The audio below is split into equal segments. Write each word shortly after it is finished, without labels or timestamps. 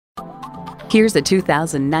Here's a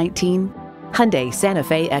 2019 Hyundai Santa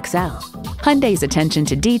Fe XL. Hyundai's attention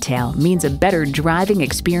to detail means a better driving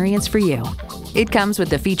experience for you. It comes with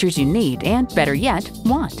the features you need and, better yet,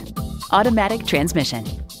 want. Automatic transmission,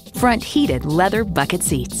 front heated leather bucket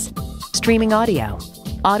seats, streaming audio,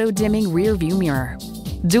 auto-dimming rear view mirror,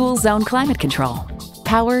 dual zone climate control,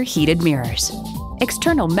 power heated mirrors,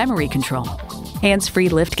 external memory control, hands-free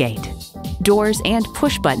liftgate, doors and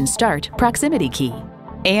push-button start proximity key,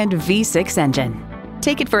 and V6 engine.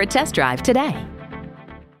 Take it for a test drive today.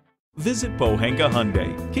 Visit Pohanka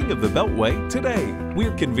Hyundai, King of the Beltway, today.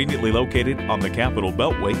 We're conveniently located on the Capital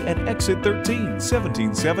Beltway at Exit 13,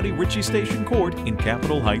 1770 Ritchie Station Court in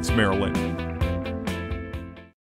Capital Heights, Maryland.